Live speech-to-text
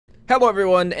Hello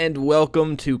everyone and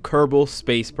welcome to Kerbal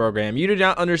Space Program. You do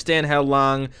not understand how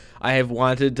long I have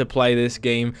wanted to play this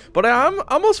game, but I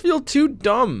almost feel too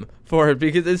dumb for it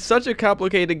because it's such a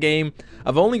complicated game.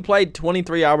 I've only played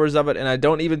 23 hours of it and I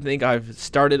don't even think I've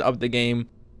started up the game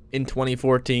in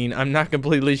 2014. I'm not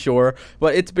completely sure,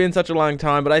 but it's been such a long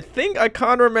time, but I think I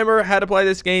kind of remember how to play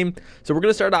this game. So we're going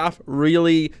to start off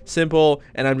really simple,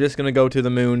 and I'm just going to go to the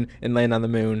moon and land on the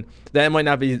moon. That might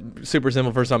not be super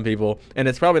simple for some people, and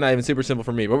it's probably not even super simple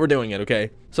for me, but we're doing it,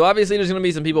 okay? So obviously there's going to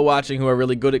be some people watching who are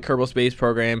really good at Kerbal Space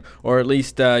Program, or at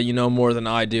least you know more than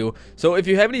I do. So if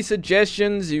you have any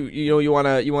suggestions you want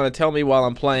to tell me while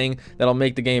I'm playing that'll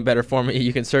make the game better for me,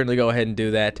 you can certainly go ahead and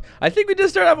do that. I think we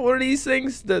just start off with one of these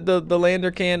things, the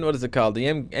lander can, what is it called? The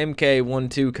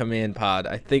MK12 command pod.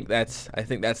 I think that's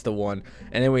the one.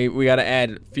 And then we got to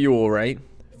add fuel, right?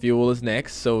 Fuel is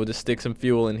next, so we'll just stick some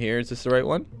fuel in here. Is this the right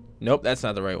one? Nope, that's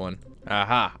not the right one.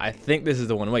 Aha, I think this is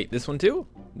the one. Wait, this one too?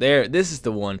 There, this is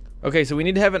the one. Okay, so we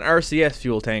need to have an RCS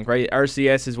fuel tank, right?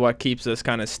 RCS is what keeps us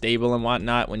kind of stable and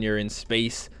whatnot when you're in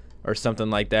space or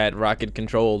something like that, rocket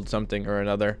controlled something or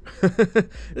another.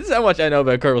 This is how much I know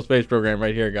about Kerbal Space Program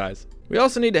right here, guys. We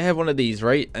also need to have one of these,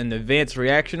 right? An advanced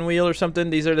reaction wheel or something.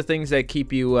 These are the things that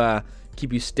keep you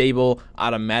stable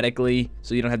automatically,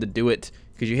 so you don't have to do it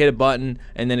because you hit a button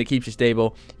and then it keeps you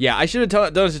stable. Yeah, I should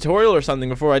have done a tutorial or something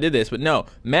before I did this, but no,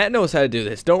 Matt knows how to do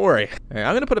this. Don't worry. All right,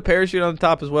 I'm gonna put a parachute on the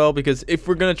top as well because if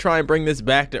we're gonna try and bring this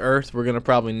back to Earth, we're gonna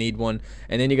probably need one.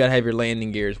 And then you gotta have your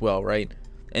landing gear as well, right?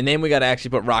 And then we gotta actually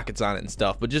put rockets on it and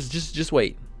stuff. But just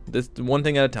wait. This one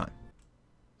thing at a time.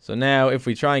 So now if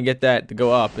we try and get that to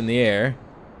go up in the air.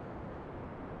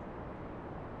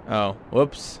 Oh,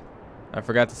 whoops. I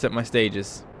forgot to set my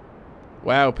stages.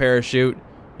 Wow, parachute.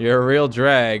 You're a real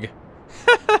drag.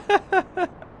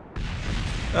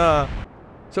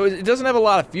 So it doesn't have a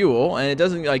lot of fuel, and it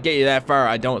doesn't like get you that far,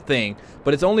 I don't think.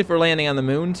 But it's only for landing on the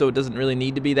moon, so it doesn't really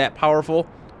need to be that powerful.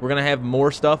 We're going to have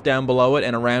more stuff down below it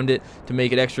and around it to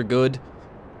make it extra good,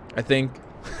 I think.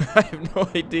 I have no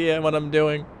idea what I'm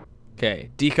doing. Okay,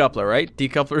 decoupler, right?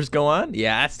 Decouplers go on?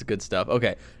 Yeah, that's the good stuff.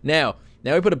 Okay, now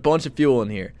we put a bunch of fuel in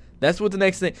here. That's what the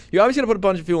next thing. You obviously gotta put a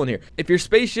bunch of fuel in here. If your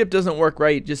spaceship doesn't work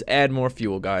right, just add more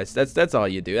fuel, guys. That's all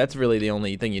you do. That's really the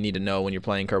only thing you need to know when you're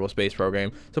playing Kerbal Space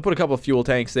Program. So put a couple of fuel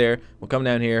tanks there. We'll come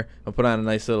down here. We'll put on a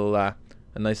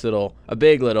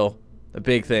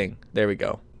big thing. There we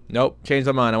go. Nope, changed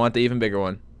my mind. I want the even bigger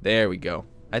one. There we go.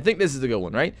 I think this is the good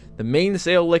one, right? The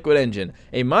Mainsail liquid engine.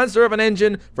 A monster of an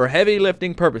engine for heavy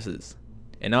lifting purposes.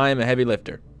 And I am a heavy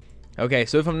lifter. Okay,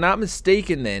 so if I'm not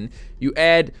mistaken then, you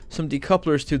add some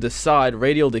decouplers to the side,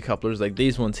 radial decouplers like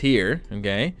these ones here,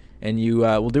 okay? And you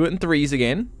we'll do it in threes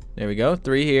again. There we go,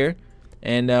 3 here.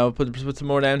 And put some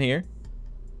more down here.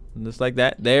 Just like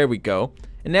that. There we go.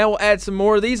 And now we'll add some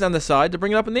more of these on the side to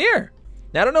bring it up in the air.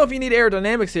 Now I don't know if you need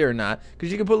aerodynamics here or not,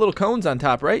 because you can put little cones on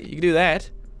top, right? You can do that.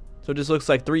 So it just looks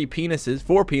like 4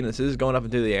 penises going up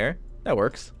into the air. That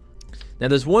works. Now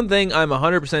there's one thing I'm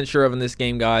 100% sure of in this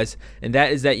game, guys, and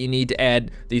that is that you need to add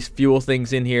these fuel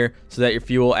things in here so that your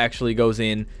fuel actually goes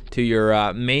in to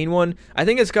your main one. I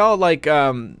think it's called like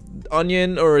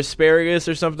onion or asparagus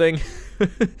or something.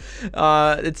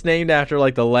 It's named after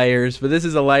like the layers, but this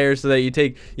is a layer so that you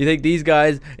take these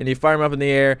guys and you fire them up in the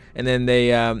air, and then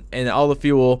they and all the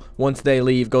fuel once they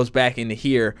leave goes back into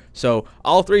here. So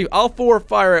all 4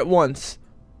 fire at once.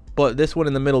 But this one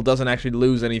in the middle doesn't actually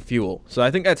lose any fuel. So I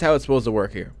think that's how it's supposed to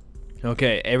work here.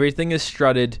 Okay, everything is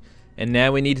strutted, and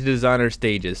now we need to design our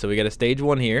stages. So we got a stage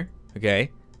 1 here,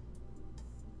 okay?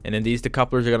 And then these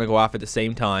decouplers are gonna go off at the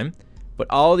same time. But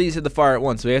all of these have to fire at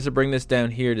once, so we have to bring this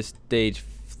down here to stage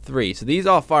 3. So these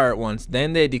all fire at once,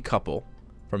 then they decouple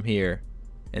from here.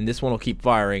 And this one will keep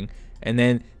firing. And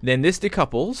then this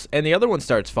decouples, and the other one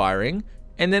starts firing,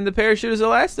 and then the parachute is the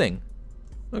last thing.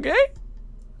 Okay?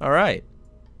 Alright.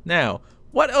 Now,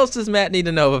 what else does Matt need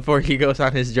to know before he goes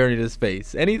on his journey to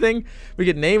space? Anything? We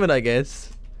could name it, I guess.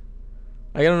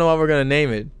 I don't know what we're going to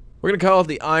name it. We're going to call it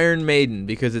the Iron Maiden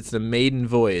because it's the maiden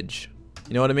voyage.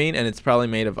 You know what I mean? And it's probably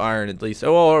made of iron at least.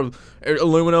 Oh, or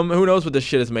aluminum. Who knows what this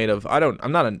shit is made of?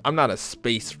 I'm not a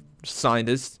space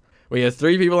scientist. We have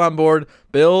 3 people on board,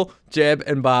 Bill, Jeb,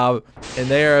 and Bob, and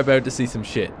they are about to see some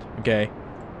shit, okay?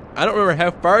 I don't remember how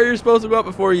far you're supposed to go up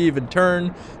before you even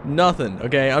turn. Nothing,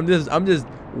 okay? I'm just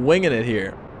winging it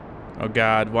here. Oh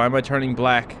god, why am I turning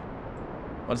black?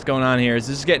 What's going on here? Is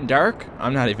this getting dark?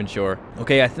 I'm not even sure.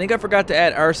 Okay, I think I forgot to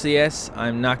add RCS.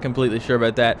 I'm not completely sure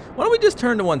about that. Why don't we just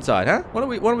turn to one side, huh? Why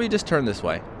don't we just turn this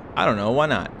way? I don't know, why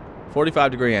not?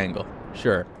 45-degree angle.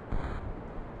 Sure.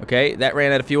 Okay, that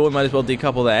ran out of fuel. We might as well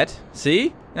decouple that.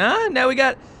 See? Ah, now we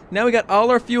got all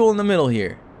our fuel in the middle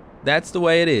here.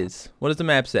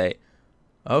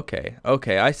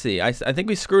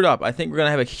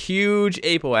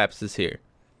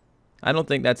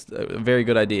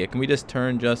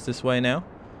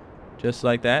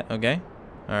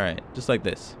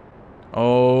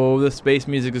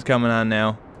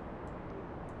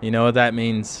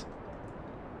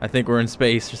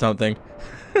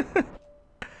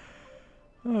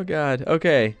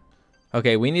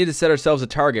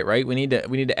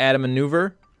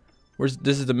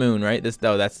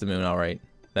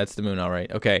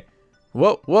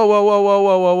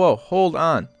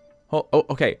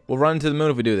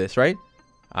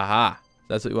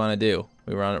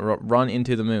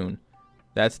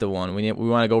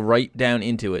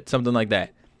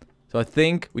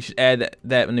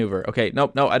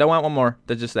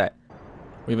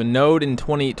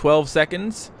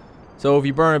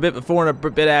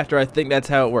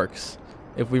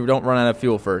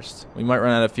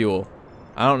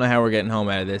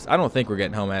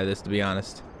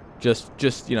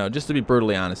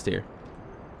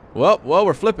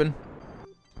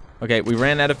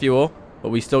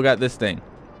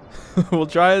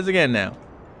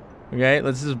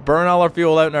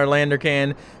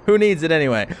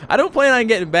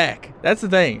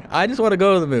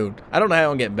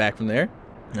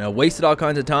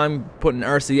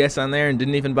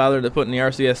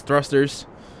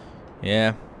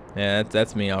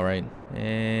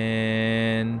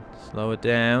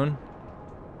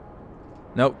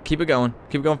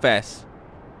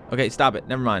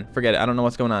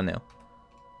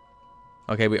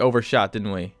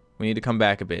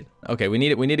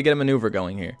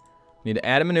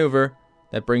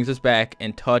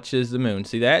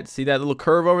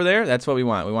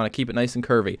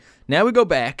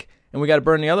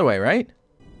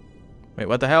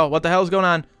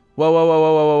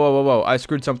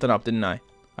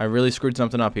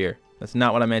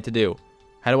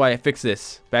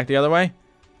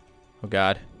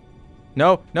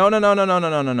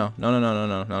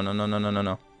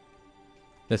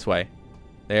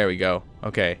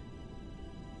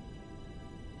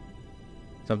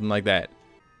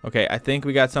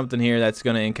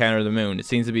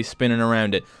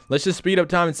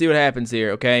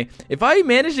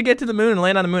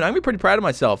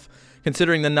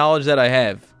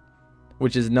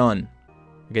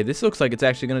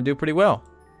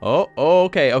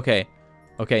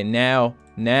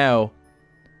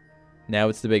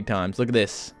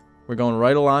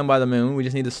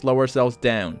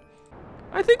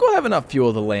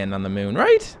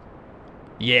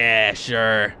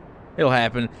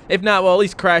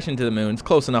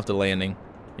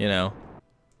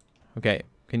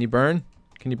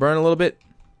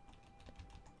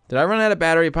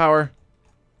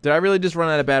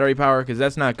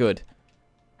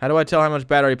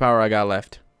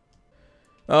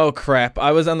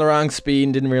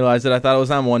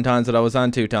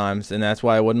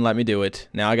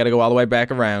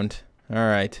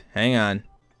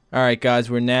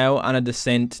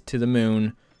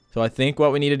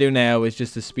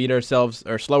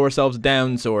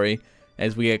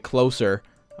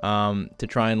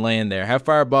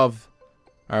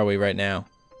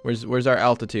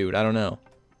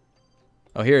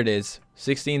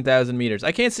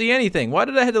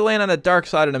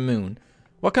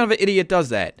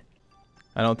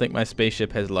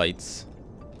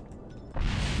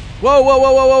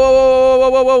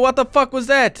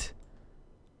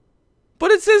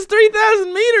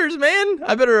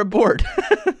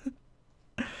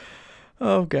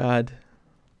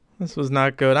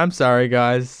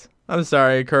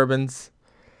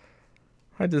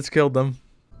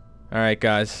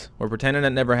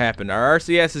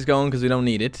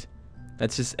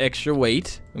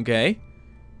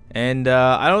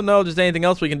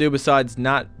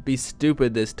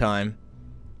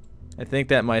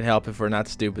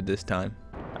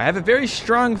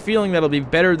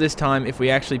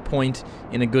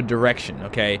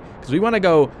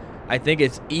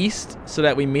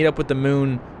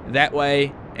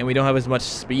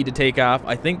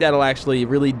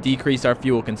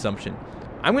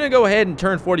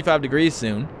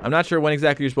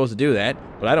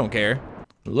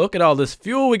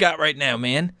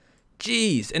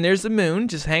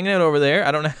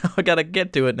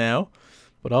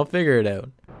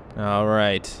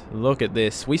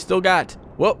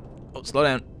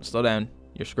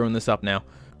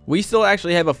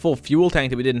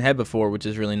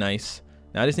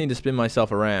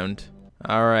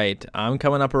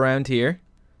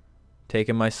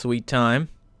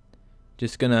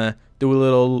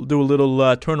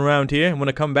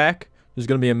 There's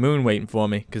gonna be a moon waiting for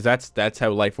me, because that's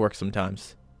how life works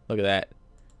sometimes. Look at that.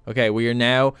 Okay, we are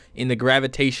now in the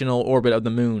gravitational orbit of the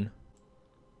moon.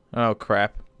 Oh,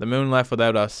 crap. The moon left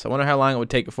without us. I wonder how long it would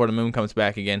take before the moon comes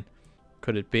back again.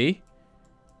 Could it be?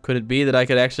 Could it be that I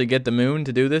could actually get the moon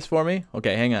to do this for me?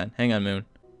 Okay, hang on. Hang on, moon.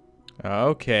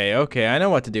 Okay, okay. I know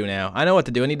what to do now. I know what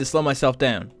to do. I need to slow myself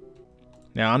down.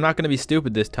 Now, I'm not going to be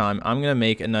stupid this time. I'm going to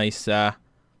make a nice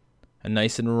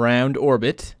and round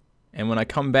orbit. And when I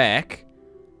come back,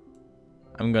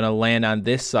 I'm going to land on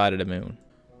this side of the moon.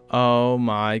 Oh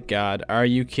my god. Are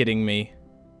you kidding me?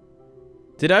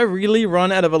 Did I really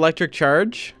run out of electric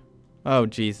charge? Oh,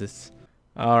 Jesus.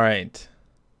 Alright.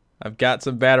 I've got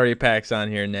some battery packs on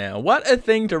here now. What a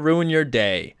thing to ruin your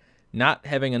day. Not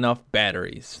having enough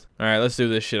batteries. Alright, let's do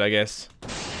this shit, I guess.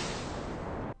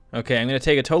 Okay, I'm going to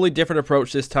take a totally different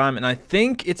approach this time, and I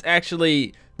think it's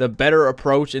actually the better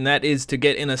approach, and that is to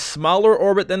get in a smaller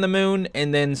orbit than the moon,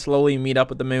 and then slowly meet up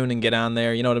with the moon and get on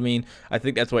there, you know what I mean? I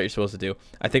think that's what you're supposed to do.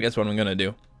 I think that's what I'm going to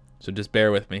do. So just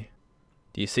bear with me.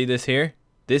 Do you see this here?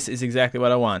 This is exactly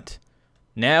what I want.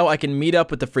 Now I can meet up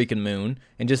with the freaking moon,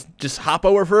 and just hop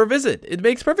over for a visit. It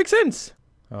makes perfect sense.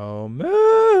 Oh,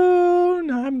 moon,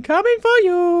 I'm coming for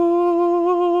you.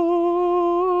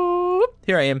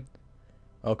 Here I am.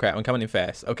 Oh, crap, I'm coming in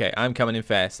fast. Okay, I'm coming in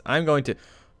fast. I'm going to...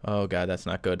 Oh, God, that's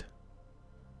not good.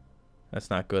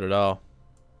 That's not good at all.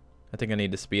 I think I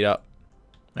need to speed up.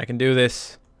 I can do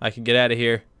this. I can get out of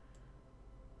here.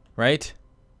 Right?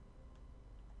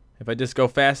 If I just go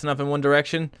fast enough in one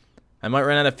direction, I might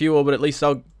run out of fuel, but at least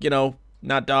I'll, you know,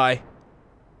 not die.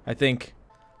 I think.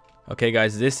 Okay,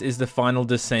 guys, this is the final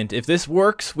descent. If this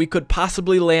works, we could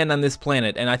possibly land on this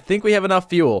planet, and I think we have enough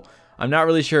fuel. I'm not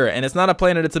really sure, and it's not a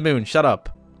planet, it's a moon. Shut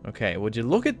up. Okay, would you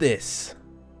look at this?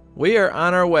 We are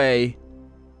on our way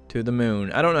to the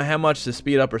moon. I don't know how much to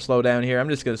speed up or slow down here. I'm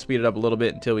just going to speed it up a little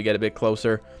bit until we get a bit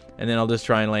closer, and then I'll just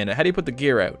try and land it. How do you put the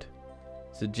gear out?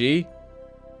 Is it G?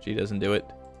 G doesn't do it.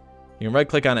 You can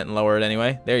right-click on it and lower it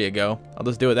anyway. There you go. I'll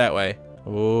just do it that way.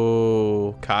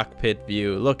 Oh, cockpit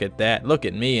view. Look at that. Look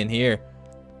at me in here.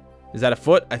 Is that a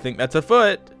foot? I think that's a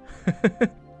foot.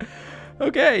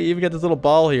 Okay, you even got this little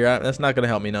ball here. That's not going to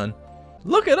help me none.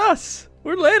 Look at us.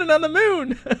 We're landing on the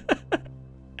moon.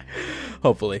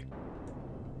 Hopefully.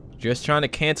 Just trying to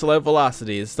cancel out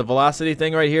velocity. It's the velocity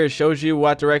thing right here. It shows you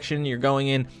what direction you're going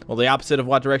in. Well, the opposite of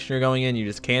what direction you're going in. You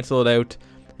just cancel it out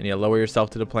and you lower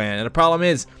yourself to the planet. And the problem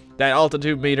is that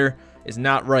altitude meter is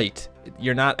not right.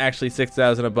 You're not actually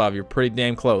 6,000 above. You're pretty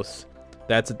damn close.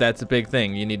 That's a big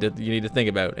thing you need to think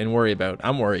about and worry about.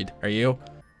 I'm worried. Are you?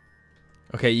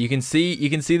 Okay, you can see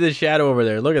the shadow over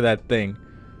there. Look at that thing.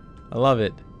 I love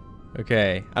it.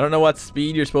 Okay, I don't know what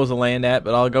speed you're supposed to land at,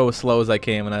 but I'll go as slow as I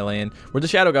can when I land. Where'd the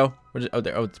shadow go? Oh,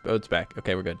 there. Oh, it's back.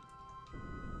 Okay, we're good.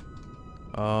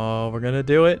 Oh, we're gonna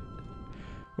do it.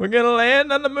 We're gonna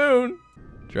land on the moon.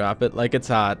 Drop it like it's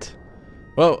hot.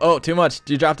 Whoa! Oh, too much.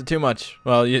 You dropped it too much.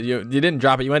 Well, you didn't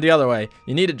drop it. You went the other way.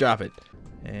 You need to drop it.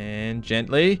 And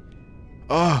gently.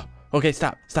 Oh, okay.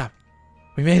 Stop.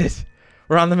 We made it.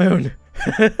 We're on the moon.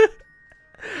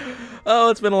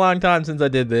 Oh, it's been a long time since I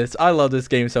did this. I love this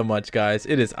game so much, guys.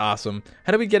 It is awesome.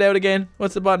 How do we get out again?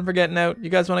 What's the button for getting out? You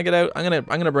guys want to get out? I'm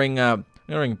gonna bring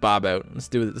Bob out. Let's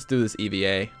do this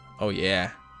EVA. Oh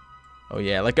yeah. Oh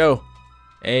yeah. Let go.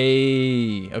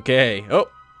 Hey. Okay.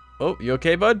 Oh, you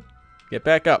okay, bud? Get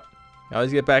back up.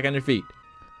 Always get back on your feet.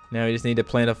 Now we just need to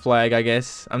plant a flag, I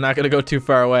guess. I'm not gonna go too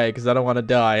far away because I don't want to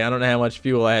die. I don't know how much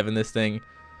fuel I have in this thing.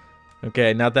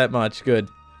 Okay, not that much. Good.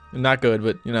 Not good,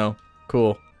 but you know,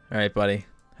 cool. All right, buddy.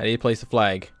 How do you place a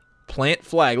flag? Plant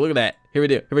flag. Look at that. Here we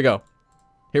do. Here we go.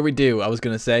 Here we do. I was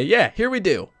gonna say, yeah. Here we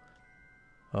do.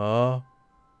 Oh,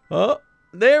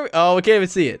 there. Oh, we can't even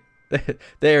see it.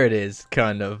 There it is.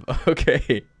 Kind of.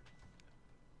 Okay.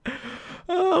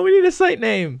 Oh, we need a site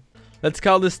name. Let's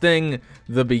call this thing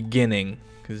The Beginning,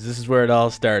 because this is where it all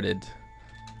started.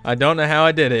 I don't know how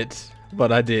I did it,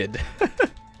 but I did.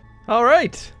 All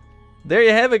right. There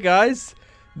you have it, guys.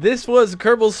 This was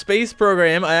Kerbal Space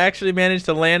Program. I actually managed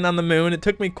to land on the moon. It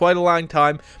took me quite a long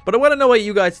time, but I want to know what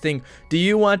you guys think. Do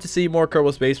you want to see more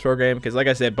Kerbal Space Program? Because like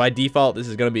I said, by default, this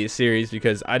is going to be a series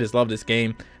because I just love this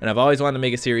game, and I've always wanted to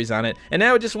make a series on it, and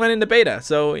now it just went into beta,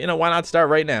 so, you know, why not start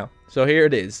right now? So here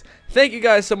it is. Thank you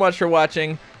guys so much for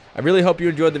watching. I really hope you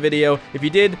enjoyed the video. If you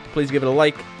did, please give it a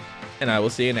like, and I will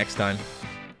see you next time.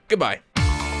 Goodbye.